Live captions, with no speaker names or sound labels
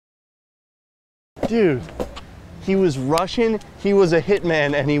Dude, he was Russian, he was a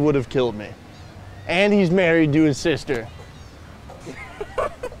hitman, and he would have killed me. And he's married to his sister.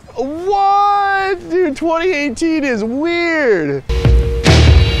 What? Dude, 2018 is weird.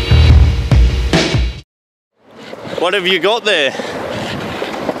 What have you got there?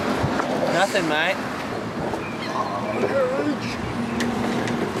 Nothing, mate.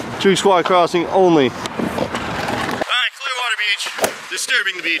 JoogSquad crossing only. Alright, Clearwater Beach,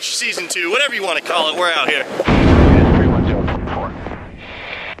 Disturbing the Beach, Season 2, whatever you want to call it, we're out here.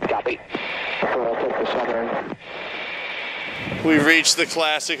 310-4. Copy. We've reached the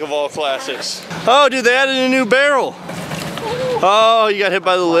classic of all classics. Oh, dude, they added a new barrel. Oh, you got hit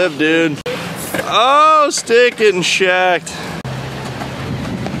by the lip, dude. Oh, stick getting shacked.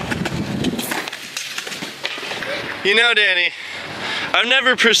 You know, Danny, I've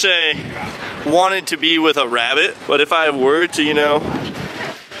never per se wanted to be with a rabbit, but if I were to, you know,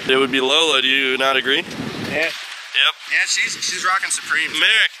 it would be Lola. Do you not agree? Yeah. Yep. Yeah, she's rocking Supreme.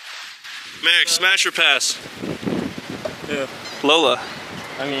 Merrick, smash or pass? Yeah. Lola.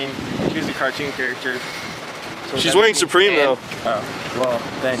 I mean, she was a cartoon character. So she's wearing Supreme though. Oh, well,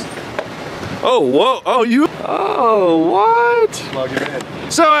 then. Oh, whoa, oh, you, oh, what? Plug it in.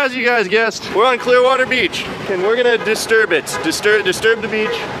 So as you guys guessed, we're on Clearwater Beach and we're gonna disturb it. Disturb the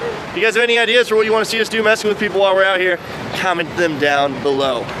beach. If you guys have any ideas for what you want to see us do messing with people while we're out here, comment them down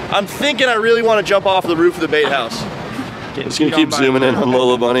below. I'm thinking I really want to jump off the roof of the bait house. Just gonna keep zooming in on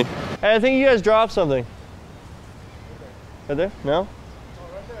Lola Bunny. Hey, I think you guys dropped something. Right there? No? Oh,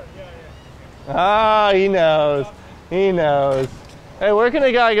 right there. Yeah. Ah, he knows. He knows. Hey, where can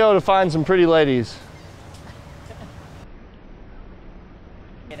a guy go to find some pretty ladies?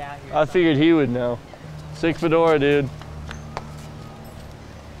 Get out here. I figured he would know. Sick fedora, dude.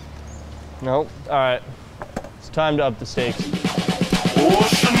 Nope. All right. It's time to up the stakes.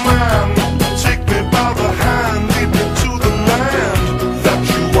 Ocean man, take me by the hand, lead me to the land that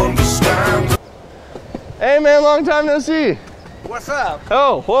you understand. Hey, man, long time no see. What's up?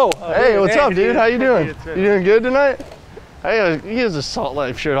 Oh, whoa. Hey, what's up, dude? How you doing? Dude, You doing good tonight? Hey, he has a Salt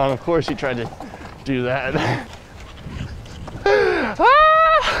Life shirt on. Of course he tried to do that.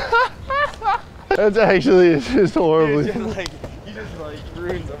 That's actually just horribly. You just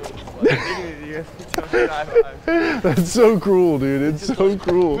ruined someone's That's so cruel, dude. It's so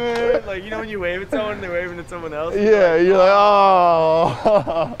cruel. Like, you know when you wave at someone and they're waving at someone else? Yeah, you're like,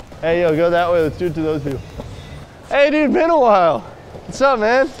 oh. Hey, yo, go that way. Let's do it to those people. Hey, dude, been a while. What's up,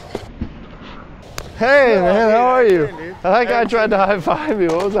 man? Hey, man, how are you? That guy tried to high-five me.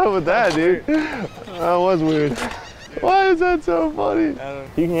 What was up with that, dude? That was weird. Why is that so funny? You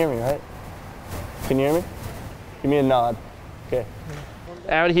can hear me, right? Can you hear me? Give me a nod. Okay.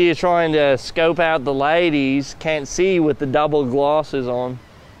 Out here trying to scope out the ladies. Can't see with the double glosses on.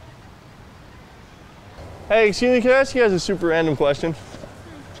 Hey, excuse me, can I ask you guys a super random question?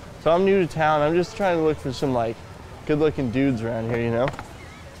 So I'm new to town. I'm just trying to look for some, like, good-looking dudes around here, you know?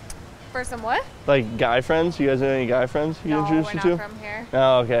 For some what? Like guy friends? You guys have any guy friends you can introduce you to? No, we're not from here.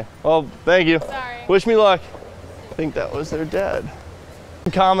 Oh, okay. Well, thank you. Sorry. Wish me luck. I think that was their dad.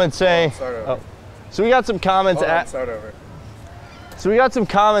 Comments saying. Oh. So we got some comments. Start over. So we got some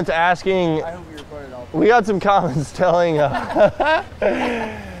comments asking. I hope you recorded all. We got some comments telling.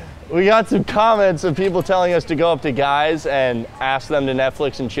 We got some comments of people telling us to go up to guys and ask them to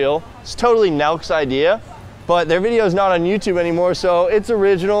Netflix and chill. It's totally Nelk's idea. But their video is not on YouTube anymore, so it's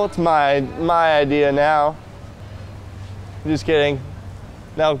original. It's my idea now. Just kidding.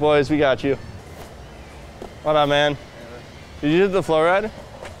 Nelk boys, we got you. What up, man? Did you hit the flow rider?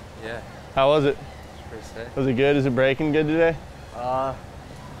 Yeah. How was it? Pretty sick. Was it good? Is it breaking good today? I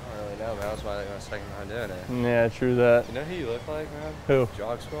don't really know, man. That was my second time doing it. Yeah, true that. You know who you look like, man? Who?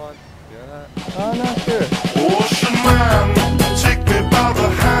 JoogSquad. You know that? I'm not sure. Ocean man, take me by the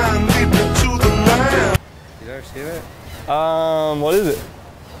hand, lead me to the land. You ever seen it? What is it?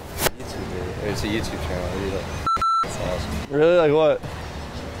 YouTube video. It's a YouTube channel. It's awesome. Really? Like what?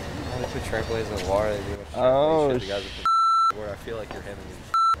 They put trampolines in the water. They do a bunch of the guys that where I feel like you're him and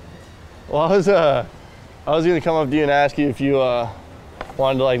Well, I was gonna come up to you and ask you if you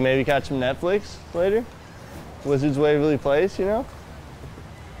wanted to like maybe catch some Netflix later. Wizards Waverly Place, you know?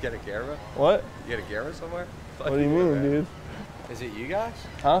 Get a camera? What? You get a camera somewhere? What do you mean, dude? Is it you guys?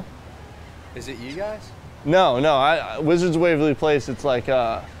 Huh? Is it you guys? No. Wizards Waverly Place. It's like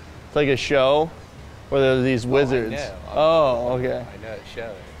a show where there are these wizards. I know. Oh, okay. I know the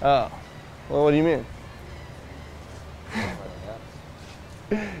show. Oh, well, what do you mean?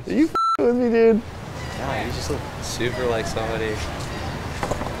 Are you with me, dude? Nah, you just look super like somebody.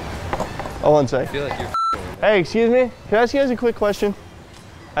 Oh, one sec. I feel like you're. Hey, excuse me. Can I ask you guys a quick question?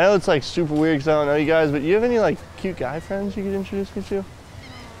 I know it's like super weird because I don't know you guys, but you have any like cute guy friends you could introduce me to?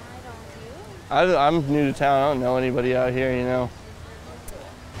 I'm new to town. I don't know anybody out here, you know.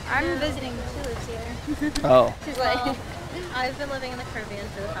 I'm visiting. She lives here. Oh. She's like, I've been living in the Caribbean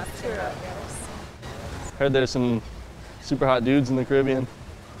for the past 2 years. Heard there's some super hot dudes in the Caribbean.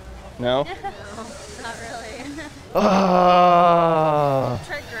 No? No, not really. Oh.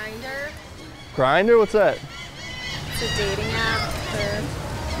 Try Grindr. Grindr? What's that? It's a dating app for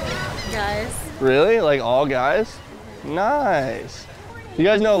guys. Really? Like all guys? Nice. You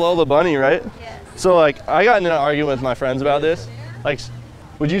guys know Lola Bunny, right? Yes. So like, I got in an argument with my friends about this. Like,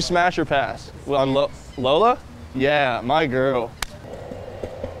 would you smash or pass? Well, on Lola? Yeah, my girl.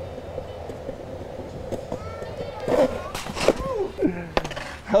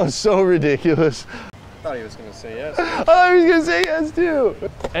 That was so ridiculous. I thought he was gonna say yes. I thought he was gonna say yes too.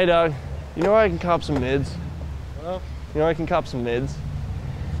 Hey dog, you know where I can cop some mids? Well, you know where I can cop some mids?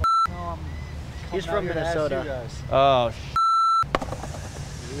 He's from Minnesota. Oh,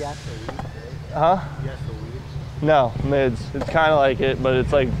 He asked for weed, right? huh? He asked for weed. No, mids. It's kind of like it, but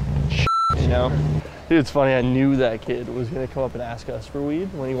it's like, you know? Dude, it's funny, I knew that kid was gonna come up and ask us for weed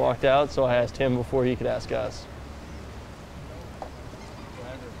when he walked out, so I asked him before he could ask us.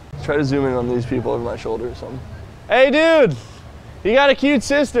 Try to zoom in on these people over my shoulder or something. Hey dude, you got a cute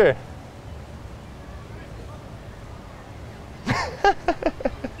sister.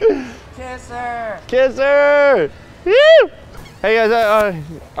 Kiss her! Kiss her! Woo! Hey guys, I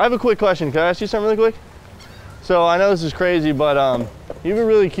have a quick question. Can I ask you something really quick? So I know this is crazy, but you have a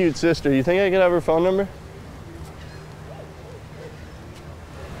really cute sister. You think I could have her phone number?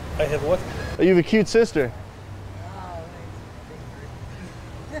 I have what? You have a cute sister.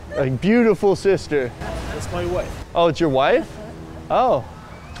 A beautiful sister. That's my wife. Oh, it's your wife? Oh,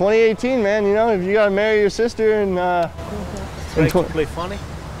 2018, man. You know, if you gotta marry your sister and Play funny?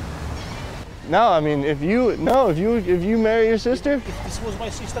 no, I mean, if you marry your sister, If this was my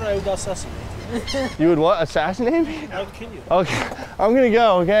sister, I would assassinate you. you would what? Assassinate me? I would kill you. Okay, I'm gonna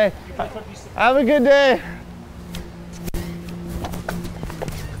go. Okay. Have a good day.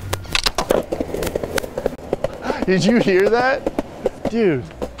 Did you hear that, dude?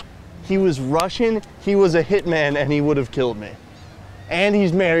 He was Russian, he was a hitman, and he would have killed me. And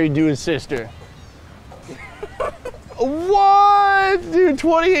he's married to his sister. What? Dude,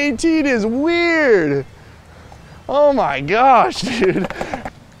 2018 is weird. Oh my gosh, dude.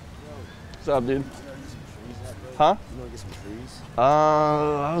 What's up, dude? Huh? You wanna get some trees?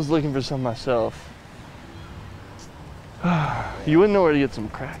 I was looking for some myself. You wouldn't know where to get some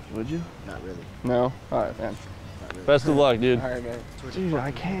crack, would you? Not really. No? All right, man. Not really. Best of luck, dude. All right, man. Dude,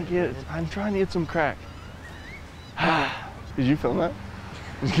 I can't get, I'm trying to get some crack. Did you film that?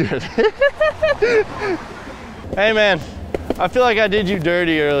 Good. Hey man, I feel like I did you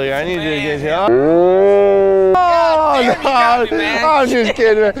dirty earlier. I need to get you. Oh, I'm just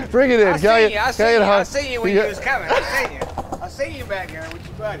kidding, man. Bring it in. I seen you when you was coming. I seen you back there with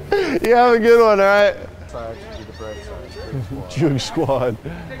your buddy. You have a good one, all right? Sorry, I do the bread side. JoogSquad.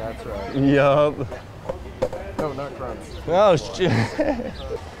 That's right. Yup. No, not crying. Oh, shit.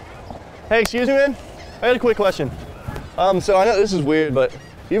 Hey, excuse me, man? I got a quick question. So I know this is weird, but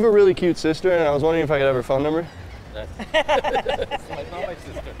you have a really cute sister, and I was wondering if I could have her phone number. It's not my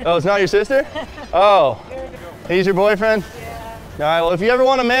sister. Oh, it's not your sister? Oh. He's your boyfriend? Yeah. All right, well, if you ever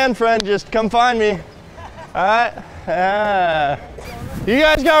want a man friend, just come find me. All right? You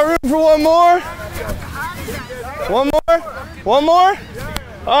guys got room for one more? One more? One more?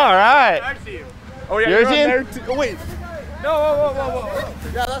 All right. Oh yeah, You're you're team? on there too. Oh wait. No, whoa.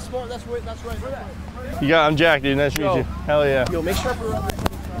 Yeah, that's more. That's right. You got, I'm Jack, dude. Nice to meet you. Hell yeah. Yo, make sure for.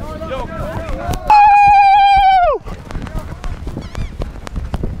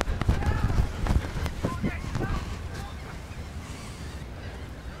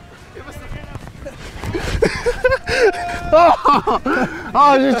 Oh,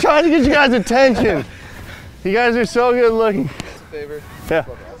 I was just trying to get you guys' attention. You guys are so good looking. Favor. Yeah.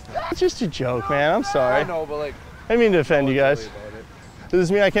 It's just a joke, man. I'm sorry. I know, but like. I didn't mean to offend you guys. Does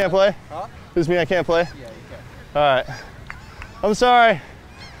this mean I can't play? Huh? Does this mean I can't play? Yeah, you can. All right. I'm sorry.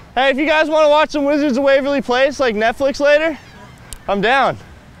 Hey, if you guys want to watch some Wizards of Waverly Place, like Netflix later, I'm down.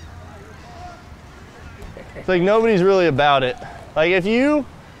 It's like nobody's really about it. Like if you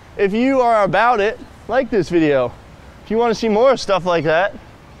are about it, like this video. If you want to see more stuff like that,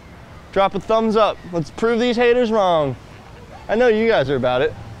 drop a thumbs up. Let's prove these haters wrong. I know you guys are about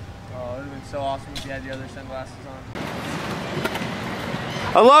it. Oh, it would have been so awesome if you had the other sunglasses on.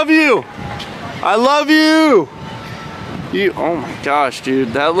 I love you. I love you. You, oh my gosh,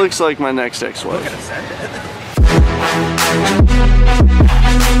 dude. That looks like my next ex-wife.